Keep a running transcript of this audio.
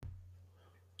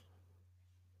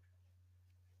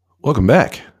Welcome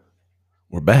back.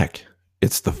 We're back.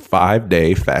 It's the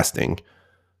 5-day fasting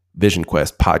Vision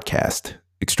Quest podcast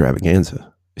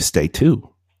extravaganza. It's day 2.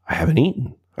 I haven't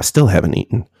eaten. I still haven't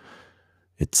eaten.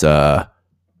 It's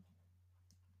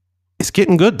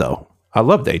getting good though. I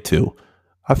love day 2.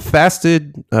 I've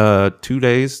fasted 2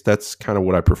 days. That's kind of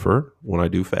what I prefer when I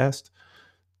do fast.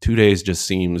 2 days just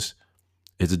seems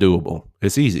it's doable.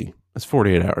 It's easy. It's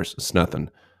 48 hours. It's nothing.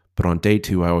 But on day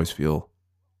 2, I always feel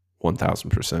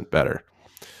 1,000% better.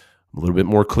 I'm a little bit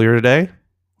more clear today.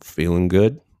 Feeling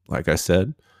good, like I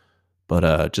said.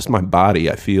 But just my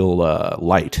body, I feel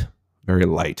light, very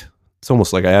light. It's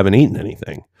almost like I haven't eaten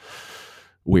anything.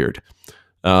 Weird.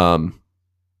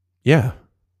 Yeah.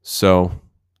 So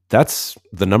that's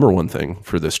the number one thing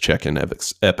for this check-in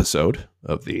episode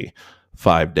of the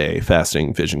 5-day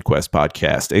fasting Vision Quest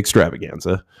podcast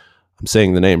extravaganza. I'm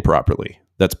saying the name properly.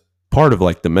 That's part of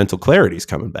like the mental clarity is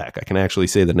coming back. I can actually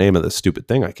say the name of the stupid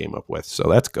thing I came up with. So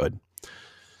that's good.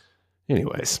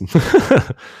 Anyways,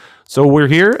 so we're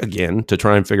here again to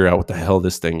try and figure out what the hell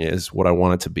this thing is, what I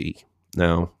want it to be.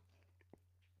 Now,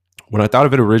 when I thought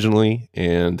of it originally,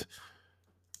 and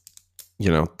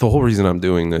the whole reason I'm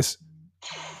doing this,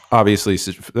 obviously,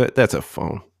 that's a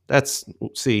phone. This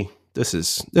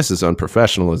is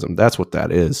unprofessionalism. That's what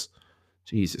that is.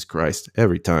 Jesus Christ.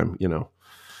 Every time,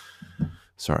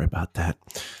 Sorry about that.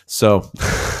 So,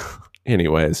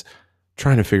 anyways,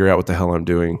 trying to figure out what the hell I'm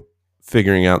doing,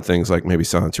 figuring out things like maybe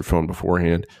silence your phone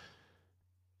beforehand.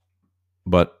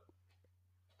 But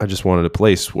I just wanted a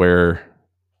place where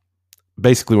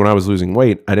basically when I was losing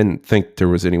weight, I didn't think there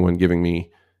was anyone giving me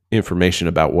information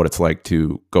about what it's like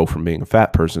to go from being a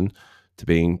fat person to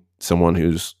being someone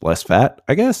who's less fat,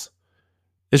 I guess.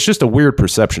 It's just a weird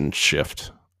perception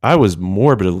shift. I was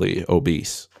morbidly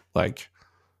obese, like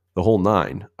the whole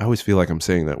 9. I always feel like I'm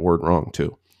saying that word wrong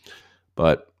too.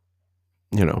 But,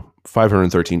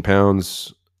 513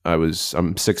 pounds. I'm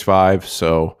 6'5",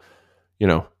 so,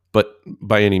 but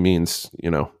by any means,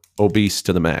 obese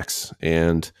to the max.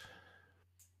 And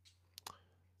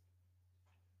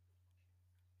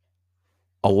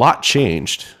a lot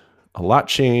changed. A lot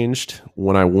changed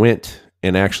when I went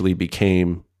and actually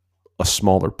became a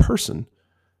smaller person.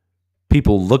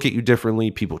 People look at you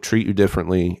differently. People treat you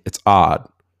differently. It's odd.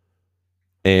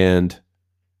 And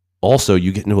also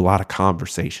you get into a lot of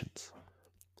conversations.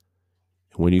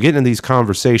 When you get into these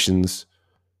conversations,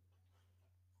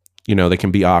 they can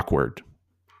be awkward.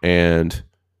 And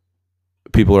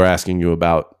people are asking you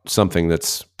about something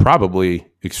that's probably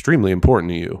extremely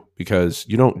important to you, because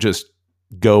you don't just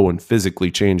go and physically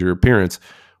change your appearance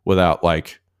without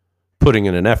like putting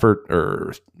in an effort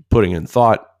or putting in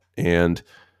thought. And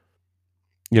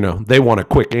they want a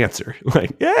quick answer.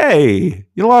 Like, hey,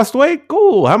 you lost weight?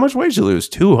 Cool. How much weight did you lose?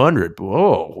 200.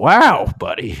 Whoa, wow,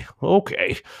 buddy.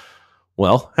 Okay.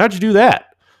 Well, how'd you do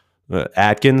that?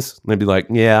 Atkins? They'd be like,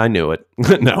 yeah, I knew it.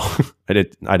 No, I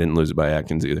didn't lose it by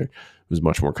Atkins either. It was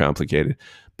much more complicated.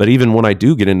 But even when I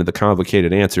do get into the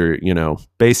complicated answer,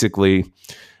 basically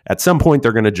at some point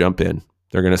they're going to jump in.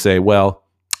 They're going to say, well,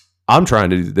 I'm trying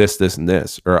to do this, this, and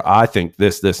this, or I think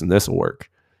this, this, and this will work.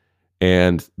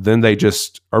 And then they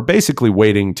just are basically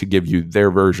waiting to give you their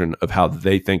version of how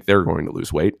they think they're going to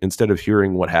lose weight instead of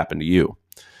hearing what happened to you.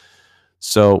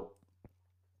 So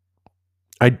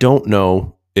I don't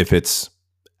know if it's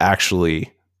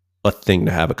actually a thing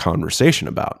to have a conversation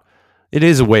about. It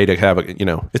is a way to have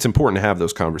it's important to have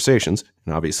those conversations.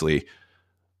 And obviously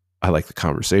I like the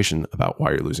conversation about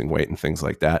why you're losing weight and things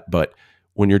like that. But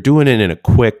when you're doing it in a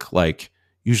quick, like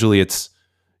usually it's,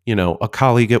 a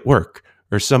colleague at work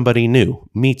or somebody new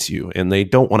meets you and they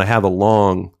don't want to have a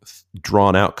long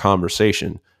drawn out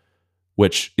conversation,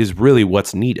 which is really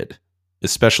what's needed,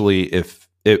 especially if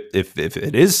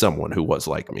it is someone who was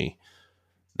like me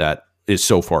that is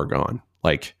so far gone.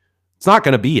 Like it's not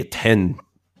going to be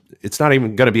it's not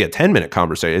even going to be a 10-minute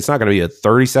conversation. It's not going to be a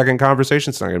 30-second conversation.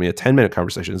 It's not going to be a 10-minute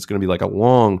conversation. It's going to be like a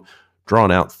long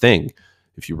drawn out thing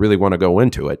if you really want to go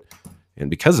into it. And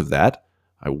because of that,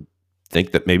 I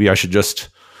think that maybe I should just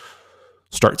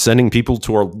start sending people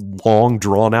to a long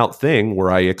drawn out thing where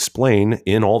I explain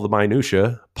in all the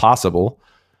minutia possible,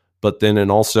 but then in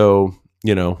also,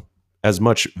 as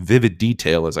much vivid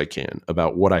detail as I can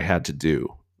about what I had to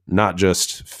do, not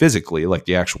just physically, like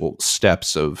the actual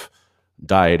steps of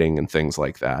dieting and things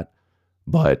like that,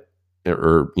 but,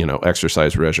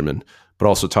 exercise regimen, but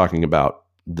also talking about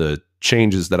the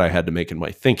changes that I had to make in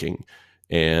my thinking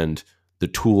and the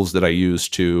tools that I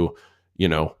used to,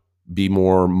 be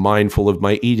more mindful of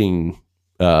my eating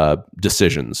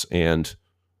decisions. And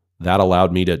that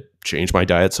allowed me to change my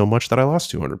diet so much that I lost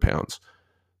 200 pounds.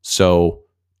 So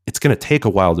it's going to take a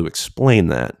while to explain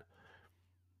that.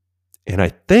 And I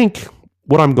think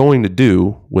what I'm going to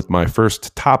do with my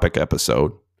first topic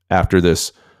episode after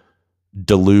this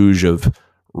deluge of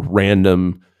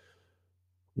random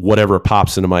whatever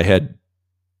pops into my head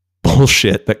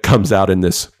bullshit that comes out in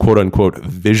this quote unquote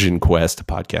Vision Quest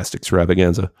podcast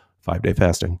extravaganza, 5-day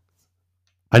fasting.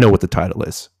 I know what the title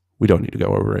is. We don't need to go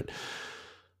over it.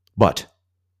 But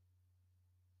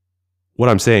what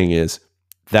I'm saying is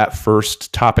that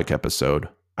first topic episode,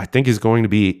 I think, is going to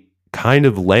be kind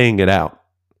of laying it out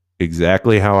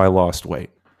exactly how I lost weight.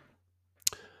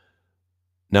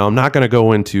 Now, I'm not going to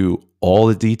go into all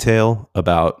the detail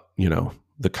about,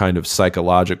 the kind of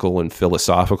psychological and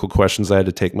philosophical questions I had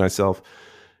to take myself.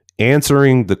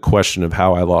 Answering the question of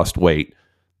how I lost weight,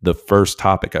 the first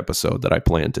topic episode that I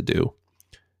plan to do,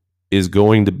 is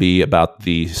going to be about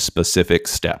the specific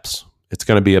steps. It's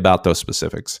going to be about those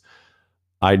specifics.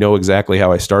 I know exactly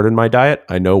how I started my diet.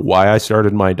 I know why I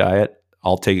started my diet.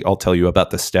 I'll tell you about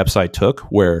the steps I took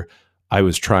where I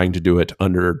was trying to do it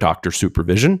under doctor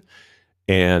supervision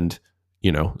and,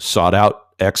 sought out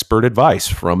expert advice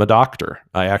from a doctor.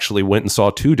 I actually went and saw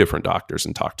 2 different doctors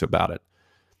and talked about it.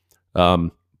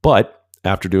 But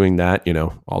after doing that,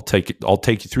 I'll take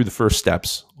you through the first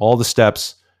steps, all the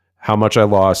steps, how much I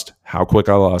lost, how quick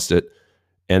I lost it,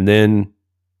 and then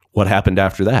what happened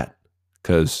after that.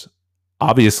 Because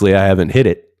obviously I haven't hit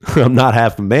it. I'm not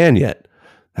half a man yet.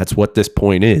 That's what this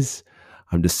point is.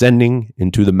 I'm descending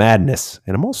into the madness,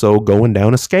 and I'm also going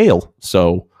down a scale.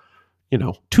 So,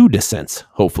 2 descents,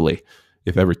 hopefully,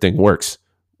 if everything works,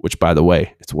 which, by the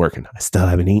way, it's working. I still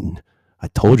haven't eaten. I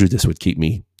told you this would keep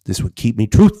me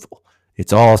truthful.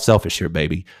 It's all selfish here,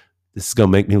 baby. This is going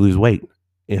to make me lose weight,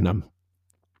 and I'm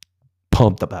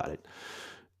pumped about it.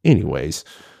 Anyways,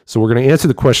 so we're going to answer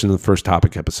the question in the first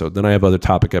topic episode. Then I have other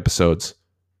topic episodes,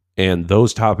 and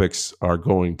those topics are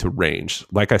going to range.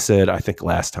 Like I said, I think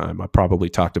last time I probably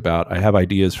talked about, I have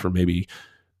ideas for maybe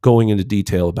going into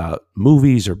detail about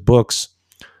movies or books,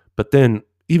 but then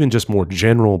even just more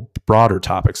general, broader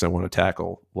topics I want to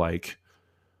tackle, like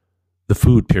the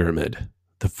food pyramid.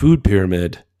 The food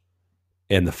pyramid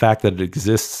and the fact that it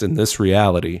exists in this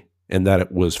reality and that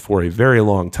it was for a very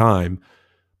long time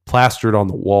plastered on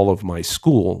the wall of my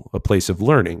school, a place of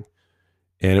learning.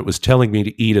 And it was telling me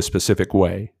to eat a specific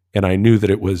way. And I knew that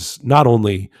it was not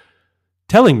only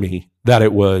telling me that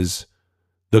it was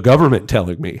the government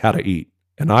telling me how to eat.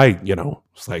 And I,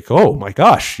 was like, oh my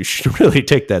gosh, you should really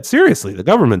take that seriously. The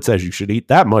government says you should eat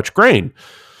that much grain.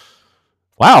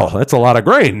 Wow, that's a lot of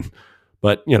grain.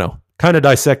 But, kind of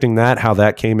dissecting that, how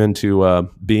that came into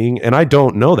being. And I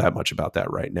don't know that much about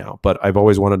that right now, but I've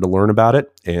always wanted to learn about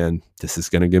it. And this is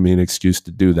going to give me an excuse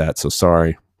to do that. So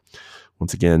sorry.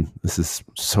 Once again, this is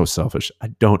so selfish. I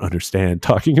don't understand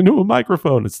talking into a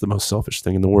microphone. It's the most selfish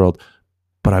thing in the world.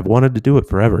 But I've wanted to do it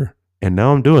forever. And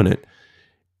now I'm doing it.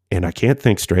 And I can't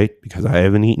think straight because I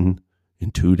haven't eaten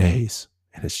in 2 days.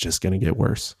 And it's just going to get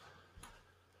worse.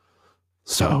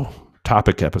 So,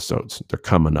 topic episodes, they're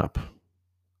coming up.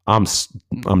 I'm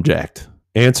jacked.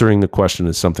 Answering the question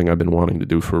is something I've been wanting to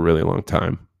do for a really long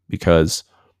time because,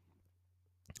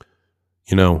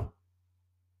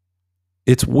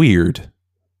 it's weird.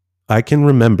 I can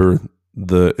remember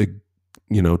the,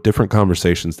 different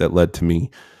conversations that led to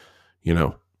me,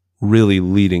 really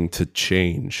leading to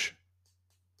change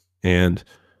and,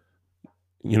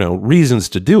 reasons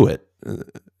to do it.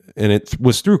 And it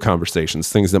was through conversations,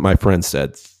 things that my friends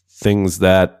said, things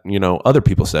that, other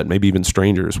people said, maybe even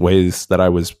strangers, ways that I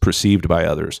was perceived by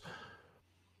others.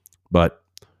 But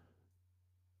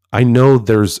I know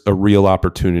there's a real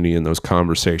opportunity in those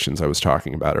conversations I was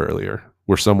talking about earlier,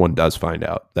 where someone does find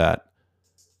out that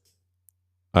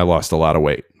I lost a lot of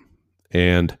weight.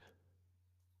 And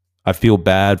I feel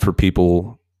bad for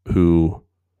people who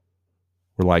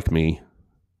were like me.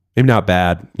 Maybe not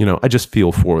bad, I just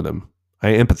feel for them.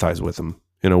 I empathize with them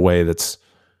in a way that's,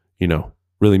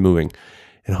 really moving.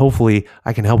 And hopefully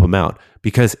I can help them out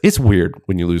because it's weird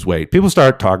when you lose weight. People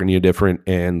start talking to you different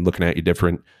and looking at you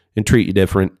different and treat you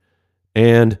different.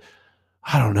 And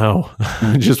I don't know.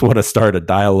 I just want to start a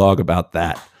dialogue about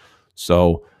that.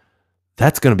 So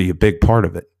that's going to be a big part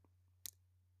of it.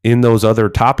 In those other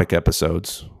topic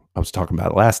episodes, I was talking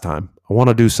about it last time, I want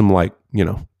to do some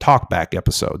talk back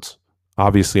episodes.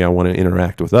 Obviously, I want to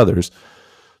interact with others.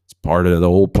 It's part of the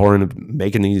whole point of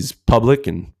making these public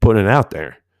and putting it out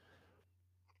there.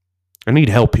 I need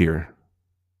help here.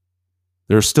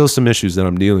 There are still some issues that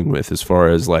I'm dealing with as far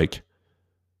as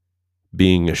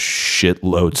being a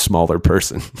shitload smaller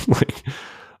person.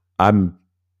 I'm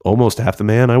almost half the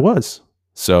man I was.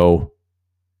 So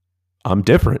I'm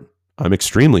different. I'm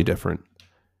extremely different.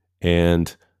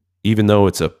 And even though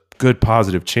it's a good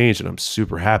positive change, and I'm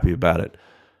super happy about it.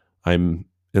 I'm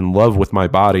in love with my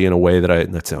body in a way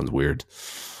that sounds weird.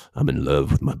 I'm in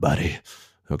love with my body.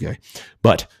 Okay.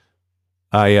 But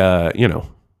I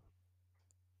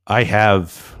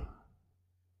have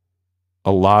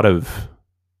a lot of,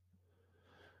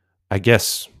 I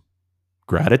guess,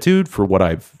 gratitude for what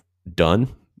I've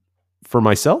done for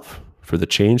myself, for the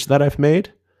change that I've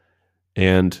made.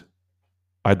 And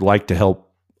I'd like to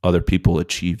help other people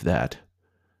achieve that.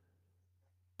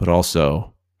 But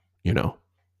also,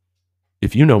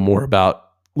 if you know more about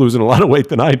losing a lot of weight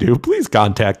than I do, please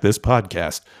contact this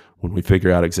podcast when we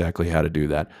figure out exactly how to do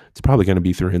that. It's probably going to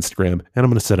be through Instagram, and I'm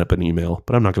going to set up an email,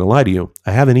 but I'm not going to lie to you.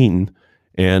 I haven't eaten,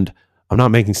 and I'm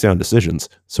not making sound decisions,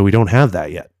 so we don't have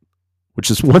that yet, which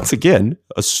is once again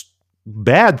a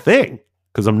bad thing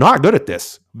because I'm not good at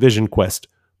this Vision Quest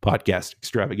podcast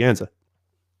extravaganza.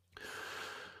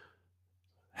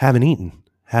 Haven't eaten.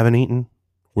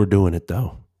 We're doing it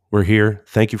though. We're here.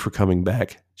 Thank you for coming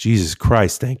back. Jesus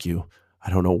Christ, thank you. I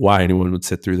don't know why anyone would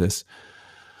sit through this.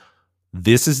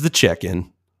 This is the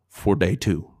check-in for day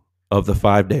 2 of the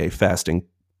 5-day fasting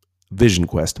Vision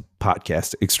Quest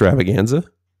podcast extravaganza.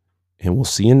 And we'll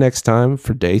see you next time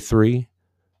for day 3.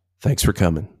 Thanks for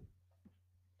coming.